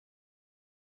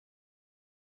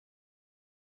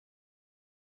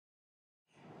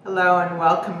Hello and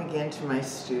welcome again to my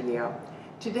studio.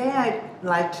 Today I'd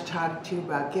like to talk to you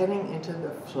about getting into the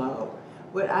flow.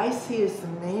 What I see is the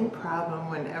main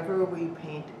problem whenever we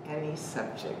paint any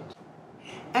subject.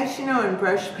 As you know, in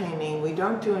brush painting we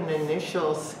don't do an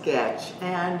initial sketch,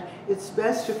 and it's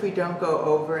best if we don't go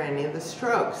over any of the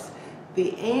strokes.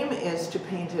 The aim is to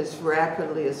paint as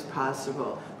rapidly as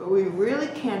possible, but we really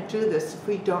can't do this if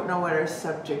we don't know what our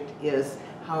subject is,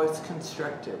 how it's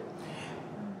constructed.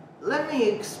 Let me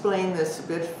explain this a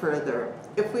bit further.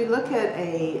 If we look at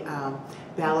a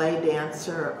ballet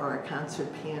dancer or a concert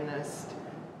pianist,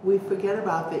 we forget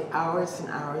about the hours and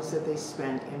hours that they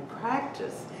spent in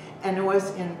practice. And it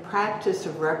was in practice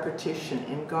of repetition,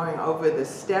 in going over the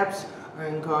steps or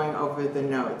in going over the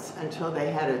notes until they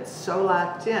had it so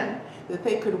locked in that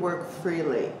they could work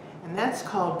freely. And that's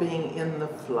called being in the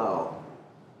flow.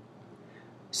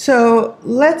 So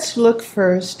let's look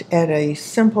first at a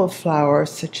simple flower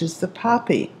such as the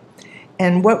poppy.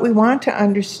 And what we want to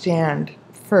understand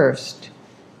first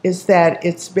is that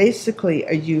it's basically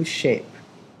a U shape,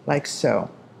 like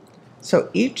so. So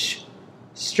each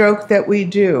stroke that we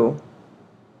do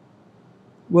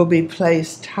will be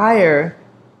placed higher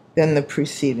than the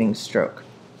preceding stroke.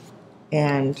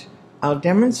 And I'll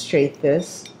demonstrate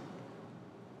this.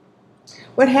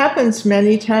 What happens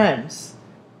many times,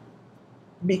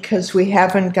 because we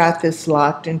haven't got this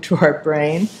locked into our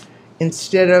brain,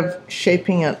 instead of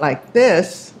shaping it like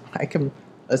this,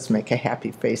 let's make a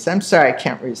happy face. I'm sorry, I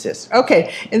can't resist.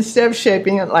 Okay, instead of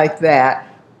shaping it like that,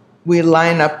 we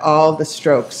line up all the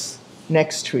strokes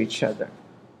next to each other.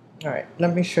 All right,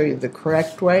 let me show you the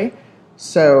correct way.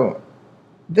 So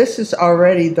this is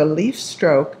already the leaf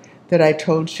stroke that I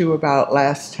told you about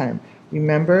last time.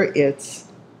 Remember, it's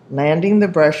landing the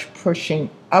brush, pushing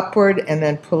upward, and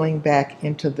then pulling back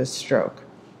into the stroke.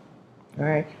 All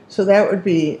right, so that would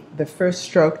be the first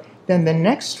stroke. Then the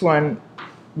next one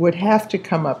would have to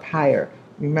come up higher.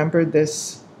 Remember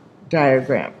this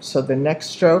diagram. So the next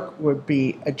stroke would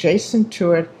be adjacent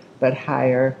to it, but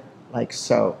higher, like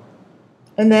so.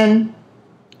 And then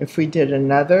if we did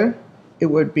another, it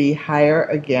would be higher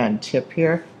again, tip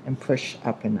here and push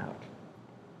up and out.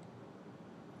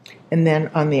 And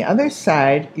then on the other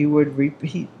side, you would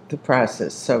repeat the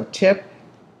process. So tip,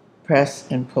 press,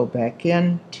 and pull back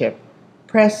in, tip,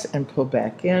 press, and pull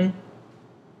back in.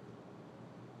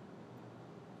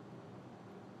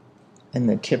 And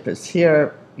the tip is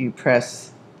here, you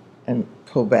press and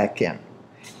pull back in.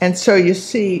 And so you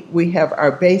see, we have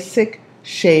our basic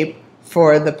shape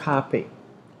for the poppy.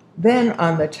 Then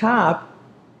on the top,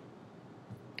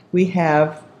 we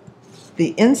have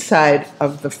the inside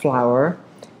of the flower,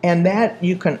 and that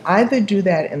you can either do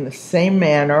that in the same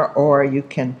manner, or you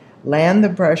can land the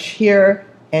brush here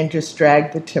and just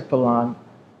drag the tip along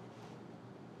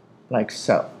like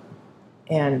so.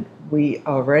 And we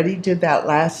already did that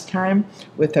last time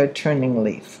with our turning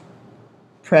leaf.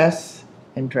 Press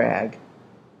and drag.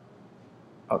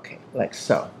 Okay, like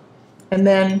so. And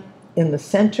then in the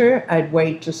center, I'd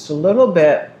wait just a little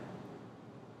bit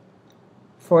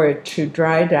for it to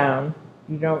dry down.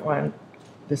 You don't want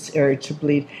this area to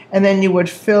bleed, and then you would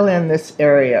fill in this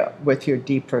area with your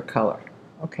deeper color.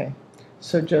 Okay,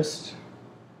 so just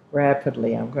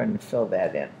rapidly I'm going to fill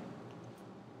that in.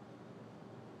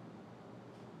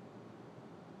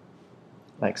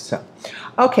 Like so.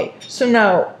 Okay, so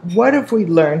now what have we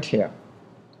learned here?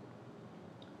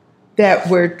 That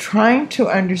we're trying to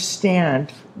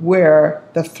understand where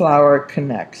the flower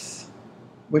connects,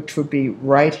 which would be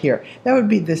right here. That would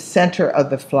be the center of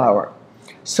the flower.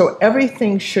 So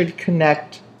everything should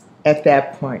connect at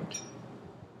that point.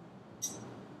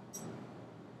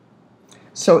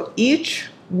 So each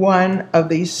one of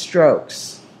these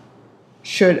strokes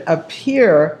should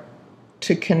appear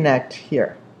to connect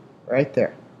here, right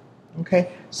there.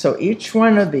 Okay, so each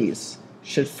one of these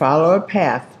should follow a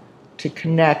path to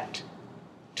connect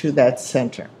to that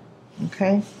center.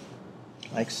 Okay,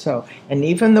 like so. And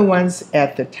even the ones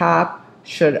at the top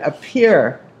should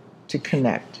appear to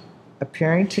connect.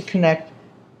 Appearing to connect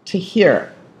to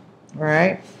here, all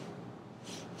right?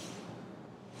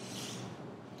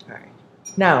 All right.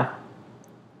 Now,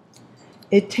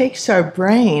 it takes our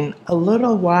brain a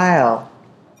little while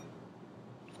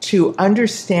to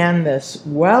understand this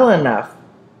well enough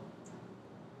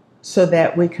so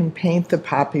that we can paint the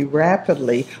poppy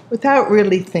rapidly without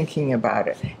really thinking about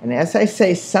it. And as I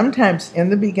say, sometimes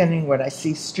in the beginning what I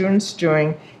see students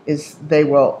doing is they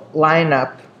will line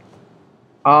up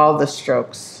all the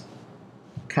strokes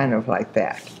kind of like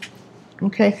that.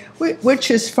 Okay, which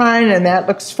is fine, and that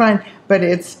looks fine, but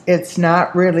it's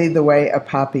not really the way a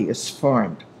poppy is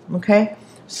formed. Okay,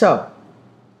 so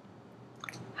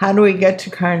How do we get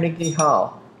to Carnegie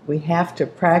Hall? We have to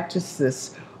practice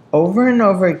this over and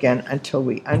over again until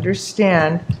we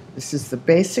understand this is the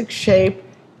basic shape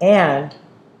and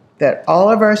that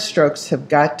all of our strokes have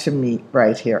got to meet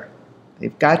right here.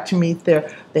 They've got to meet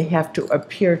there. They have to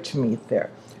appear to meet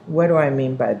there. What do I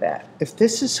mean by that? If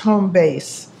this is home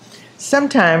base,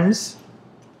 sometimes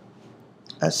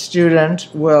a student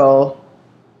will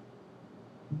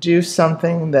do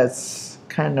something that's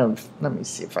kind of, let me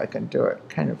see if I can do it,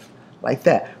 kind of like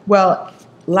that. Well,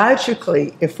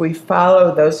 logically, if we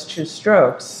follow those two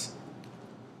strokes,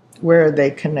 where are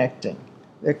they connecting?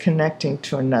 They're connecting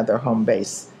to another home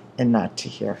base and not to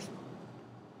here.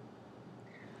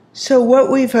 So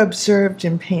what we've observed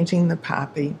in painting the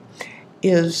poppy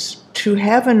is to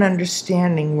have an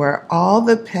understanding where all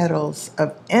the petals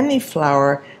of any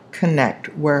flower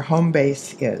connect, where home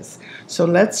base is. So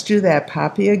let's do that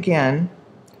poppy again.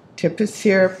 Tip is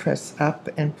here, press up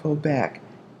and pull back.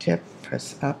 Tip,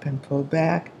 press up and pull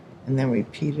back, and then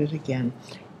repeat it again.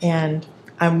 And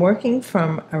I'm working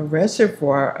from a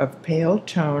reservoir of pale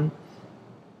tone.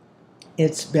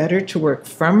 It's better to work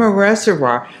from a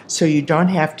reservoir so you don't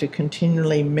have to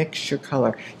continually mix your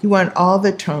color. You want all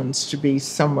the tones to be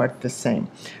somewhat the same.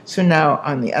 So now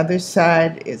on the other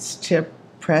side, it's tip,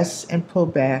 press and pull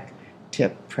back,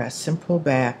 tip, press and pull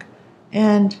back,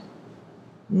 and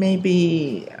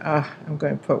maybe I'm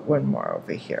going to put one more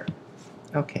over here.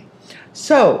 Okay,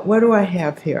 so what do I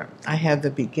have here? I have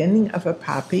the beginning of a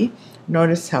poppy.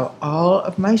 Notice how all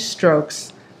of my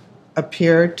strokes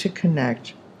appear to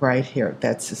connect right here.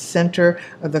 That's the center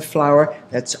of the flower.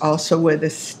 That's also where the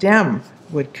stem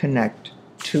would connect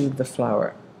to the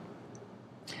flower.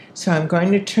 So I'm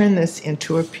going to turn this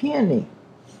into a peony.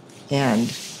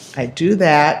 And I do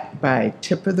that by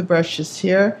tip of the brushes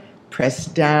here, press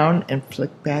down and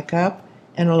flick back up,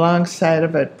 and alongside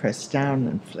of it, press down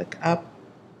and flick up,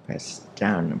 press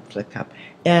down and flick up.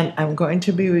 And I'm going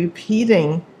to be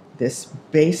repeating this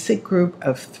basic group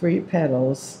of 3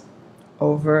 petals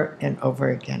over and over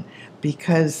again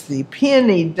because the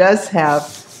peony does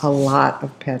have a lot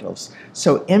of petals.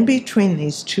 So in between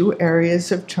these 2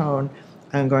 areas of tone,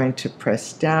 I'm going to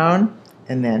press down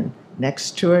and then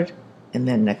next to it and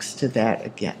then next to that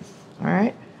again. All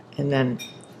right? And then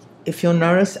if you'll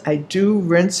notice, I do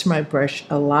rinse my brush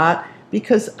a lot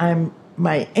because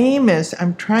my aim is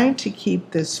I'm trying to keep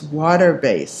this water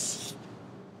base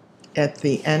at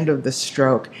the end of the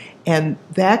stroke, and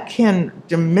that can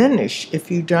diminish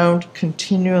if you don't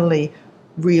continually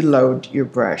reload your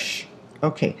brush.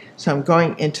 Okay, so I'm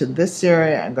going into this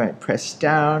area, I'm going to press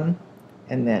down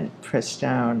and then press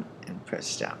down and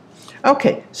press down.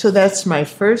 Okay, so that's my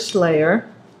first layer,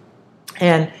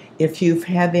 and if you've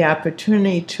had the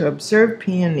opportunity to observe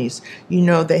peonies, you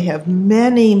know they have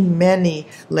many, many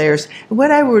layers. What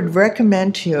I would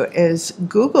recommend to you is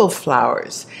Google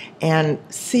flowers and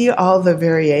see all the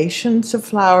variations of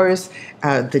flowers,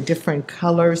 the different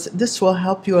colors. This will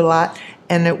help you a lot,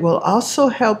 and it will also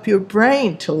help your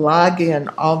brain to log in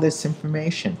all this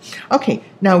information. Okay,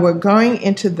 now we're going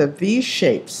into the V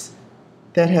shapes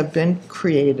that have been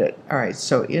created. All right,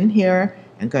 so in here,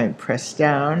 I'm going to press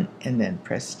down and then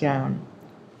press down,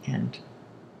 and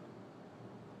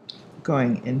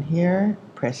going in here,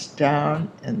 press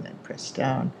down and then press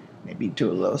down, maybe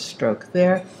do a little stroke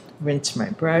there, rinse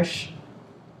my brush,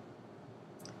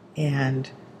 and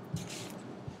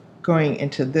going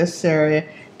into this area.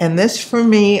 And this for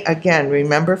me, again,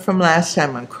 remember from last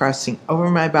time, I'm crossing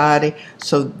over my body,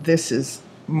 so this is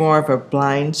more of a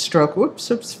blind stroke.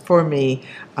 Whoops, oops, for me,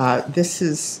 this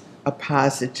is a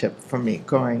positive for me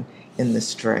going in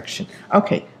this direction.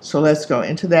 Okay, so let's go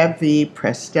into that V,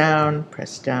 press down,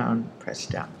 press down, press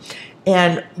down.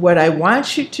 And what I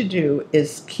want you to do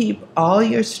is keep all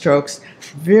your strokes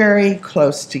very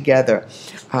close together.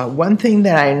 One thing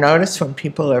that I notice when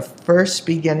people are first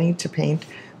beginning to paint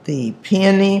the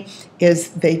peony is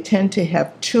they tend to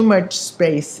have too much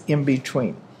space in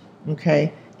between,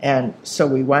 okay? And so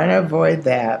we want to avoid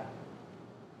that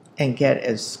and get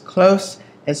as close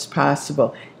as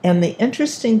possible. And the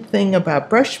interesting thing about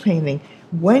brush painting,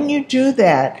 when you do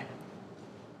that,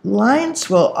 lines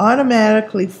will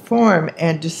automatically form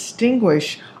and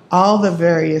distinguish all the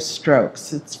various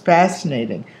strokes. It's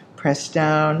fascinating. Press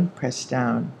down,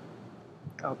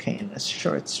 okay, and a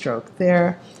short stroke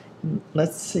there.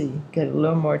 Let's see, get a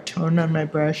little more tone on my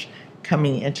brush,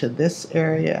 coming into this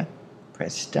area,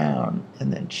 press down,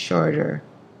 and then shorter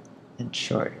and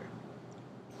shorter.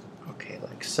 Okay,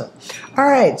 like so. All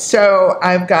right, so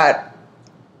I've got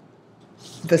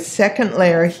the second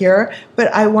layer here,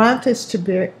 but I want this to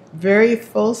be very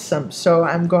fulsome, so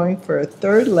I'm going for a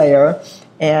third layer,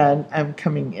 And I'm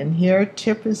coming in here.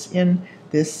 Tip is in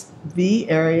this V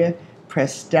area.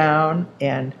 Press down,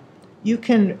 and you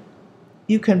can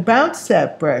bounce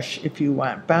that brush if you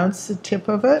want. Bounce the tip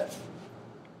of it.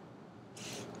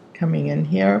 Coming in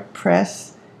here,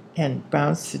 press and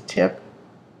bounce the tip.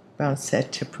 Bounce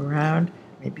that tip around.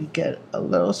 Maybe get a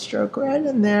little stroke right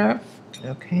in there.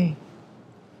 Okay.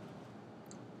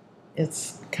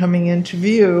 It's coming into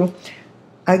view.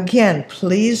 Again,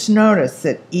 please notice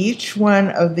that each one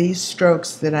of these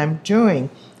strokes that I'm doing,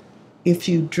 if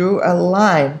you drew a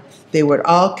line, they would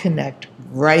all connect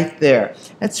right there.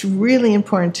 That's really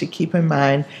important to keep in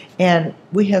mind. And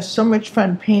we have so much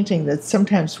fun painting that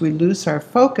sometimes we lose our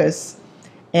focus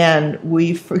and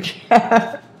we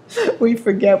forget we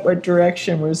forget what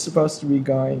direction we're supposed to be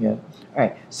going in. All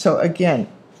right, so again,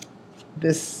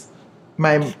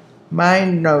 my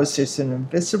mind knows there's an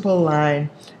invisible line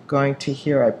going to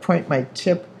here. I point my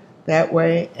tip that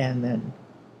way and then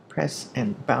press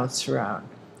and bounce around.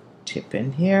 Tip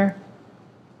in here.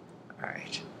 All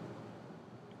right.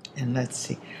 And let's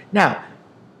see. Now,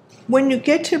 when you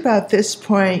get to about this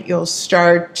point, you'll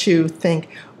start to think,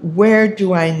 where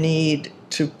do I need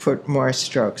to put more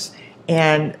strokes?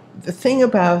 And the thing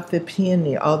about the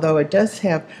peony, although it does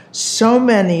have so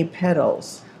many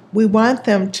petals, we want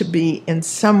them to be in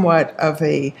somewhat of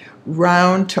a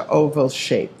round to oval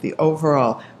shape, the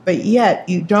overall. But yet,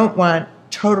 you don't want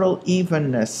total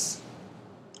evenness.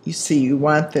 You see, you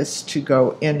want this to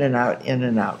go in and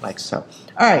out, like so.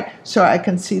 All right, so I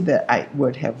can see that I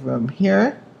would have room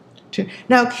here.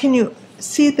 Now, can you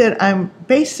see that I'm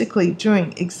basically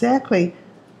doing exactly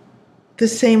the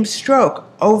same stroke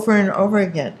over and over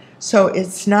again? So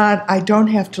it's not, I don't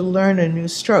have to learn a new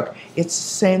stroke. It's the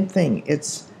same thing.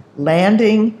 It's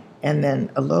landing and then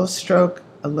a low stroke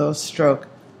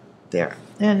there.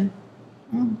 And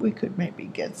we could maybe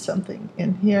get something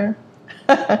in here.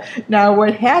 Now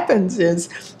what happens is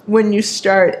when you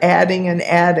start adding and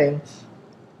adding,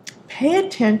 pay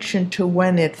attention to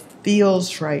when it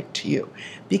feels right to you.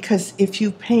 Because if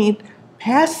you paint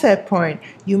past that point,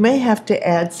 you may have to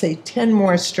add, say, 10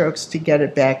 more strokes to get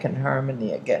it back in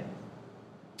harmony again.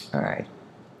 All right.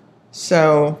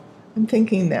 So I'm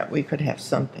thinking that we could have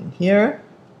something here.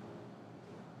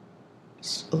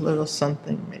 Just a little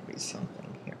something, maybe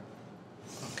something here.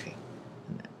 Okay.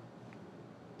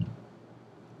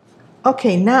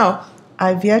 Okay, now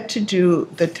I've yet to do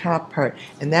the top part,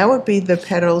 and that would be the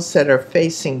petals that are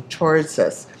facing towards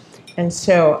us. And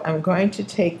so I'm going to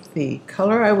take the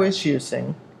color I was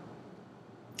using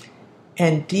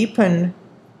and deepen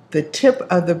the tip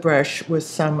of the brush with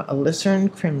some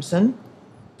alizarin crimson.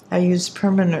 I used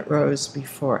permanent rose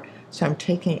before, so I'm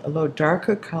taking a little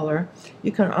darker color.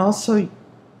 You can also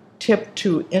tip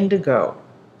to indigo.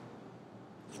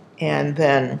 And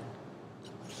then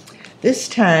this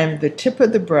time the tip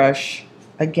of the brush,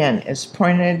 again, is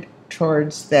pointed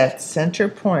towards that center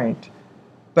point.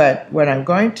 But what I'm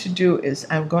going to do is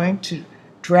I'm going to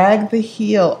drag the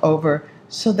heel over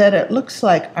so that it looks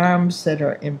like arms that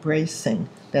are embracing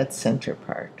that center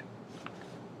part.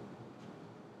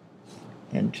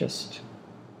 And just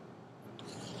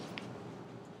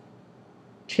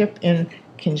tip in.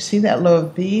 Can you see that low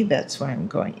V? That's where I'm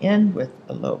going in with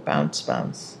a low bounce,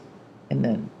 and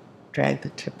then drag the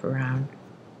tip around.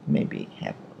 Maybe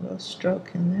have a little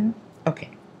stroke in there. Okay,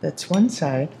 that's one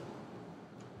side.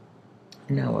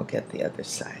 Now we'll get the other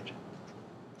side.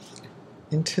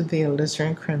 Into the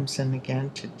alizarin crimson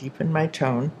again to deepen my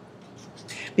tone.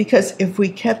 Because if we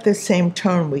kept the same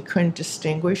tone, we couldn't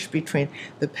distinguish between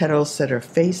the petals that are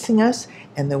facing us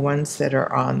and the ones that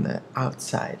are on the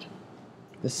outside,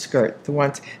 the skirt.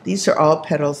 These are all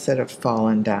petals that have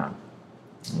fallen down.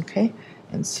 Okay,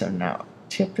 and so now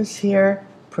tip is here,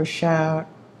 push out,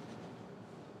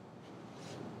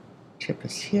 tip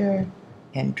is here,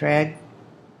 and drag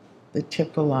the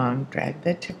tip along, drag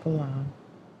that tip along.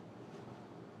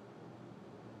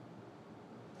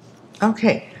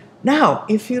 Okay, now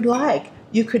if you'd like,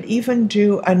 you could even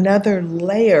do another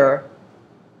layer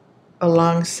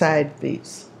alongside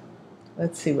these.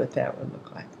 Let's see what that would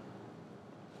look like.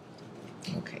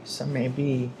 Okay, so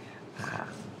maybe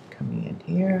coming in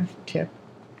here, tip,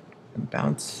 and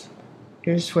bounce.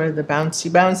 Here's where the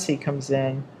bouncy comes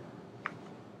in,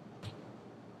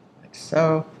 like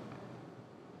so.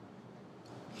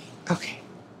 Okay,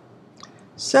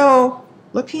 so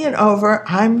looking it over,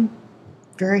 I'm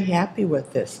very happy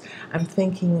with this. I'm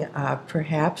thinking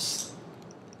perhaps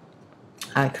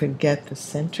I could get the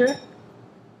center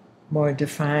more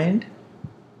defined.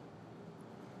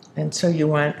 And so you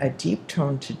want a deep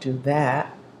tone to do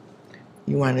that.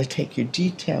 You want to take your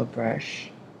detail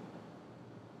brush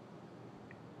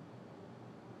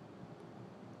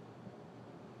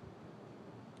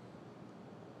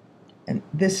And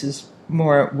this is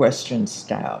more Western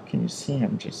style. Can you see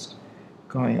I'm just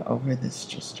going over this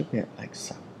just a bit like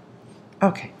so?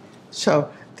 Okay,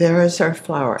 so there is our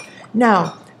flower.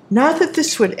 Now, not that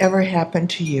this would ever happen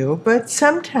to you, but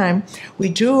sometime we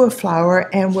do a flower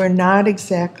and we're not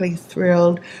exactly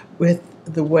thrilled with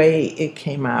the way it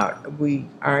came out. We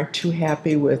aren't too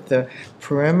happy with the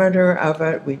perimeter of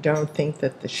it. We don't think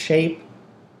that the shape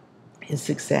is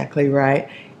exactly right.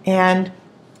 And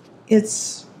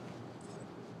it's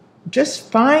just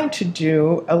fine to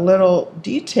do a little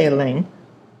detailing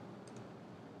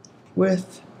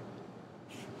with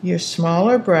your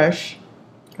smaller brush.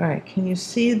 All right, can you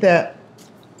see that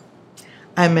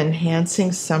I'm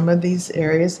enhancing some of these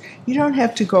areas? You don't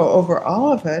have to go over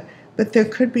all of it, but there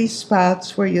could be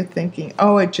spots where you're thinking,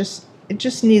 oh, it just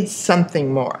needs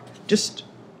something more, just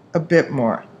a bit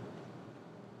more.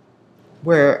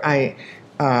 Where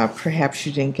perhaps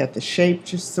you didn't get the shape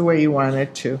just the way you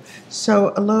wanted to.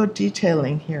 So a little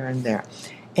detailing here and there.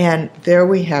 And there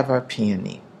we have our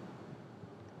peony.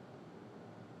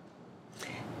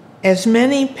 As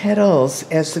many petals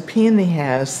as the peony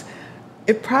has,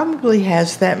 it probably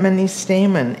has that many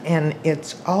stamen, and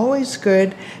it's always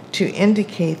good to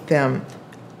indicate them.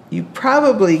 You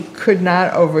probably could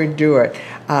not overdo it.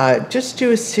 Just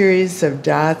do a series of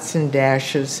dots and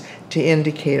dashes to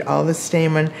indicate all the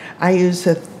stamen. I use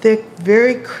a thick,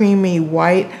 very creamy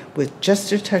white with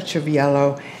just a touch of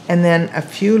yellow, and then a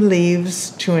few leaves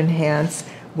to enhance.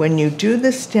 When you do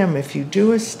the stem, if you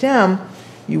do a stem,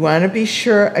 you want to be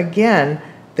sure, again,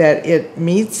 that it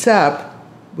meets up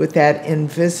with that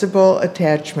invisible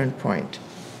attachment point,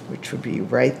 which would be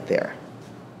right there.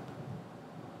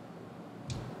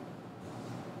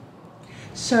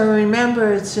 So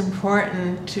remember, it's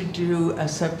important to do a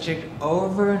subject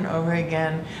over and over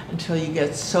again until you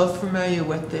get so familiar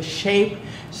with the shape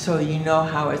so you know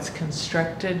how it's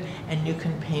constructed and you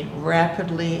can paint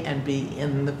rapidly and be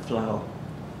in the flow.